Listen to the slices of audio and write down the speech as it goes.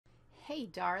Hey,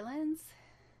 darlings.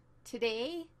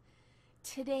 Today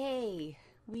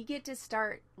we get to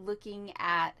start looking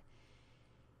at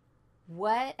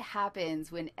what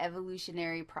happens when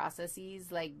evolutionary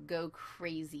processes go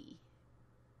crazy.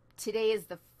 Today is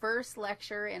the first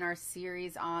lecture in our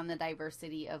series on the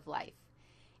diversity of life.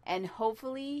 And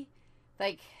hopefully,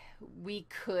 we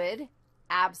could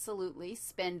absolutely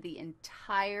spend the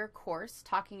entire course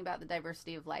talking about the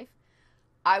diversity of life.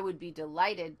 I would be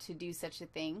delighted to do such a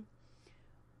thing.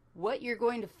 What you're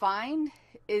going to find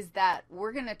is that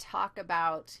we're going to talk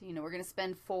about, we're going to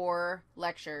spend 4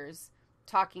 lectures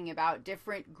talking about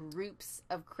different groups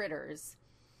of critters.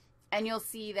 And you'll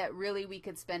see that really we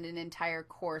could spend an entire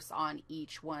course on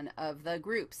each one of the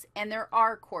groups. And there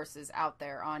are courses out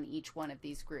there on each one of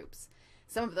these groups.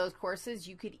 Some of those courses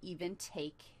you could even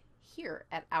take here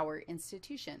at our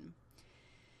institution.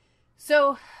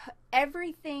 So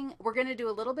everything, we're going to do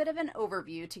a little bit of an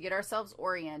overview to get ourselves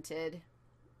oriented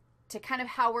to kind of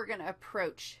how we're going to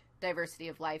approach diversity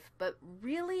of life. But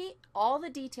really, all the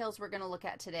details we're going to look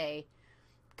at today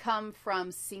come from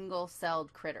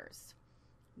single-celled critters.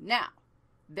 Now,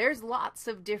 there's lots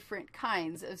of different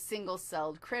kinds of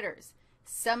single-celled critters.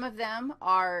 Some of them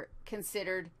are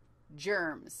considered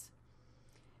germs.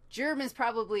 Germ is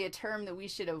probably a term that we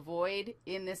should avoid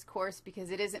in this course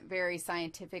because it isn't very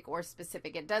scientific or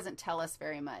specific. It doesn't tell us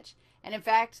very much. And in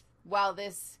fact, while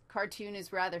this cartoon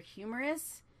is rather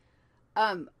humorous,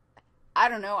 I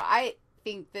don't know, I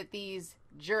think that these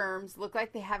germs look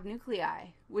like they have nuclei,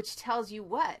 which tells you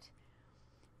what?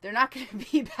 They're not going to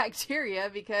be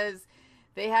bacteria because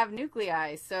they have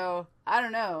nuclei. So, I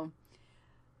don't know.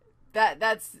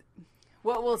 That's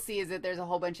what we'll see, is that there's a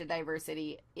whole bunch of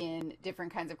diversity in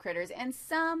different kinds of critters, and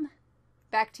some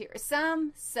bacteria,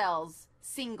 some cells,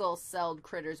 single-celled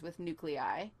critters with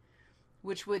nuclei,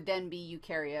 which would then be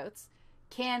eukaryotes,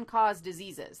 can cause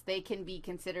diseases. They can be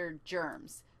considered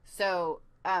germs. So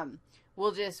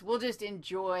we'll just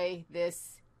enjoy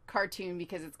this cartoon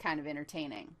because it's kind of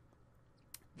entertaining.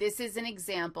 This is an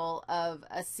example of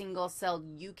a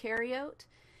single-celled eukaryote.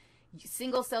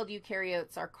 Single-celled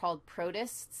eukaryotes are called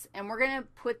protists, and we're going to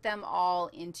put them all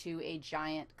into a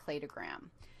giant cladogram.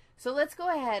 So let's go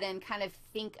ahead and kind of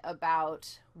think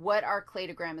about what our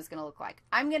cladogram is going to look like.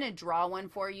 I'm going to draw one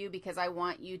for you because I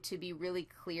want you to be really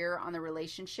clear on the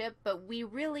relationship, but we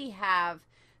really have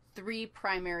 3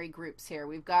 primary groups here.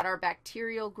 We've got our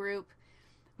bacterial group,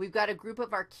 we've got a group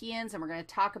of archaeans, and we're going to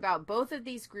talk about both of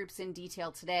these groups in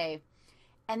detail today.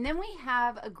 And then we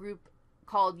have a group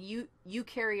called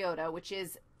eukaryota, which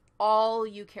is all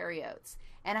eukaryotes.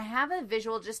 And I have a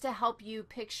visual just to help you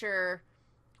picture,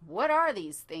 what are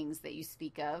these things that you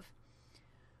speak of?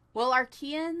 Well,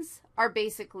 archaeans are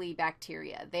basically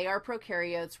bacteria. They are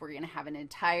prokaryotes. We're going to have an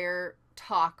entire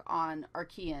talk on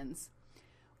archaeans.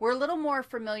 We're a little more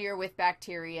familiar with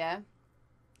bacteria,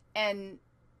 and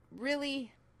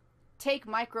really take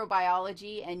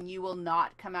microbiology and you will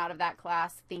not come out of that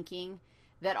class thinking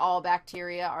that all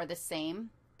bacteria are the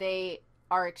same. They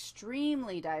are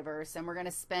extremely diverse, and we're going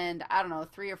to spend,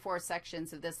 3 or 4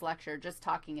 sections of this lecture just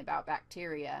talking about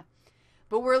bacteria.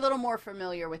 But we're a little more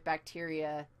familiar with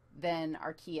bacteria than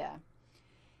archaea.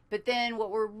 But then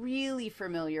what we're really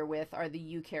familiar with are the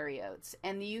eukaryotes.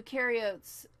 And the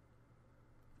eukaryotes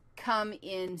come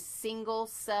in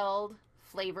single-celled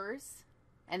flavors,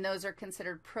 and those are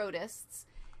considered protists.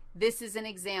 This is an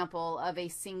example of a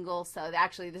single cell.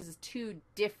 Actually, this is 2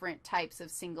 different types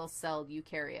of single-celled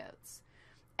eukaryotes.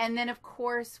 And then, of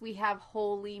course, we have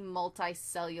wholly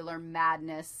multicellular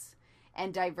madness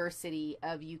and diversity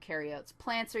of eukaryotes.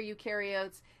 Plants are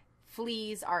eukaryotes.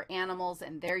 Fleas are animals,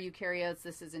 and they're eukaryotes.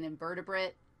 This is an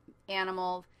invertebrate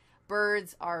animal.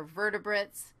 Birds are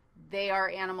vertebrates. They are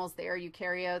animals. They are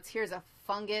eukaryotes. Here's a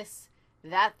fungus.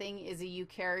 That thing is a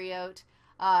eukaryote.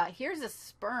 Here's a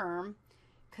sperm.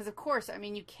 Because, of course,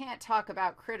 you can't talk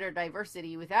about critter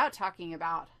diversity without talking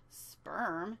about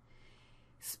sperm.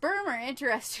 Sperm are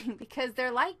interesting because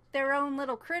they're like their own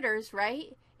little critters,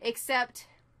 right? Except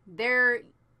they're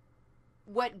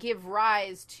what give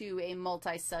rise to a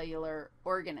multicellular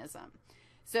organism.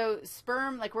 So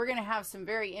sperm, we're going to have some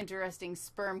very interesting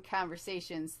sperm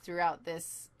conversations throughout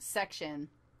this section,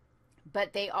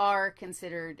 but they are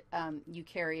considered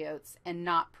eukaryotes and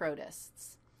not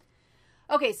protists.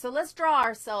 Okay, so let's draw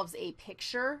ourselves a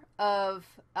picture of,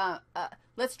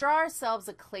 let's draw ourselves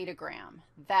a cladogram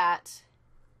that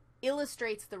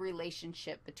illustrates the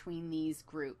relationship between these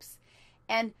groups.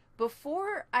 And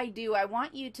before I do, I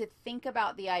want you to think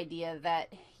about the idea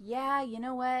that, yeah, you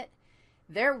know what?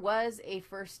 There was a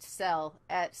first cell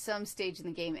at some stage in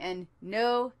the game. And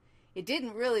no, it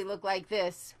didn't really look like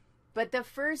this. But the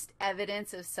first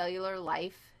evidence of cellular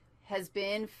life has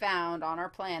been found on our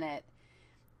planet,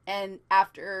 and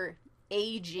after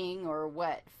aging, or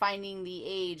what, finding the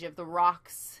age of the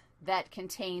rocks that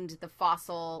contained the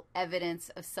fossil evidence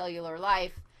of cellular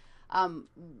life,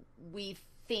 we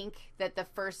think that the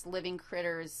first living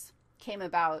critters came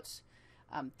about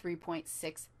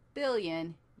 3.6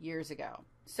 billion years ago.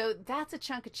 So that's a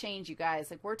chunk of change, you guys.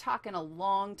 Like, we're talking a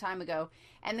long time ago.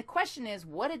 And the question is,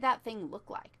 what did that thing look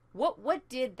like? What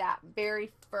did that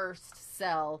very first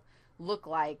cell look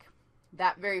like?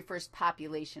 That very first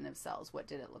population of cells, what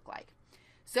did it look like?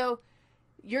 So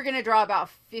you're going to draw about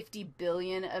 50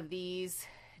 billion of these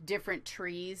different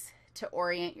trees to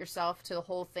orient yourself to the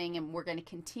whole thing, and we're going to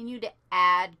continue to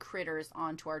add critters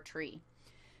onto our tree.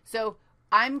 So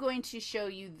I'm going to show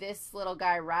you this little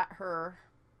guy right here.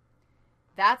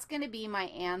 That's going to be my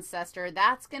ancestor.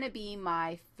 That's going to be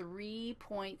my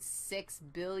 3.6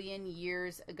 billion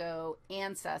years ago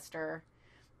ancestor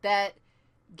that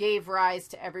gave rise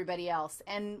to everybody else.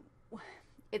 And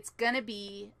it's going to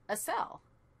be a cell.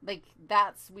 Like,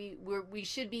 that's, we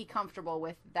should be comfortable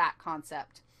with that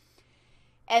concept.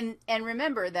 And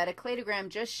remember that a cladogram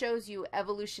just shows you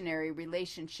evolutionary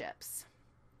relationships.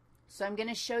 So I'm going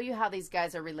to show you how these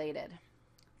guys are related.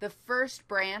 The first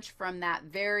branch from that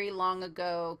very long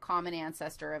ago common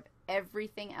ancestor of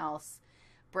everything else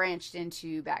branched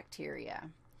into bacteria.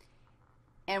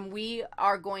 And we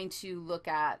are going to look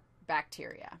at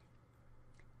bacteria.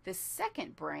 The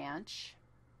second branch,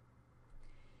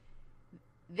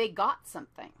 they got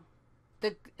something.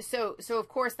 So of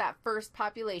course that first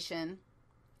population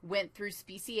went through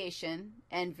speciation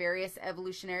and various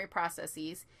evolutionary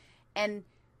processes, and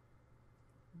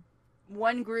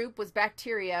one group was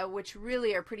bacteria, which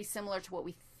really are pretty similar to what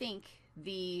we think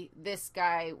this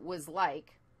guy was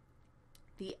like.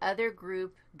 The other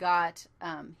group got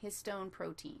histone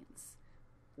proteins.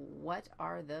 What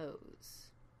are those?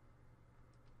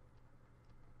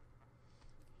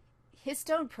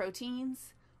 Histone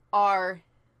proteins are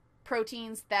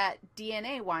proteins that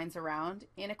DNA winds around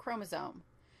in a chromosome.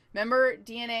 Remember,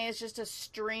 DNA is just a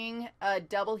string, a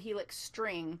double helix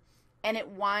string, and it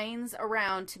winds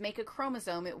around to make a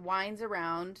chromosome. It winds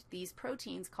around these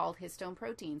proteins called histone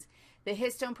proteins. The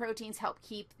histone proteins help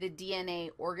keep the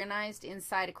DNA organized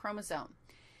inside a chromosome.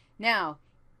 Now,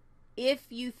 if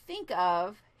you think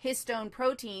of histone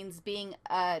proteins being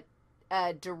a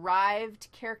derived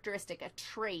characteristic, a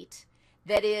trait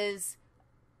that is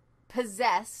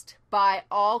possessed by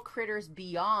all critters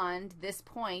beyond this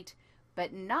point,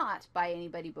 but not by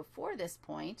anybody before this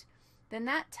point, then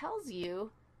that tells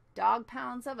you dog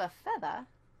pounds of a feather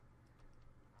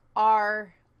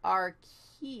are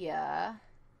archaea.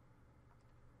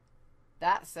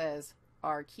 That says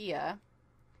archaea.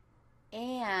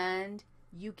 And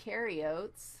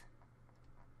eukaryotes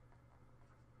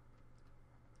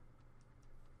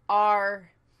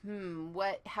are,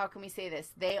 how can we say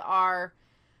this? They are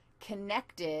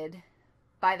connected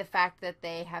by the fact that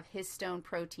they have histone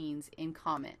proteins in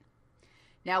common.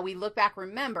 Now we look back,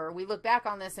 remember, we look back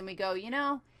on this and we go, you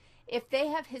know, if they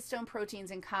have histone proteins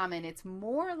in common, it's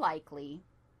more likely,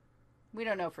 we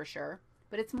don't know for sure,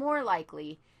 but it's more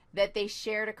likely that they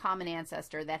shared a common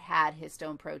ancestor that had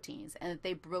histone proteins and that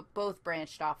they both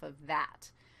branched off of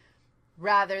that,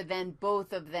 rather than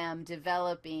both of them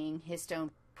developing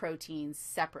histone proteins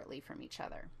separately from each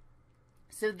other.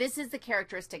 So this is the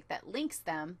characteristic that links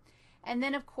them. And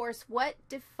then, of course, what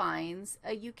defines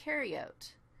a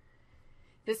eukaryote?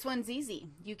 This one's easy.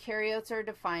 Eukaryotes are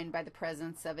defined by the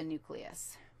presence of a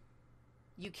nucleus.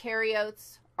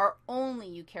 Eukaryotes are only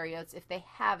eukaryotes if they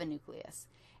have a nucleus.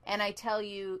 And I tell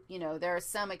you, you know, there are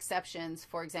some exceptions.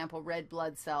 For example, red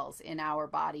blood cells in our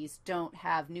bodies don't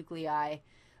have nuclei,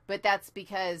 but that's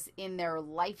because in their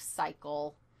life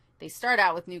cycle, they start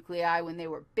out with nuclei when they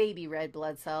were baby red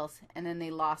blood cells, and then they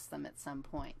lost them at some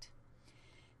point.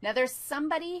 Now, there's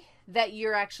somebody that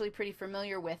you're actually pretty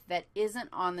familiar with that isn't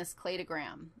on this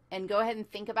cladogram. And go ahead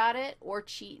and think about it, or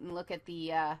cheat and look at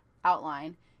the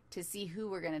outline to see who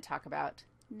we're going to talk about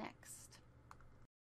next.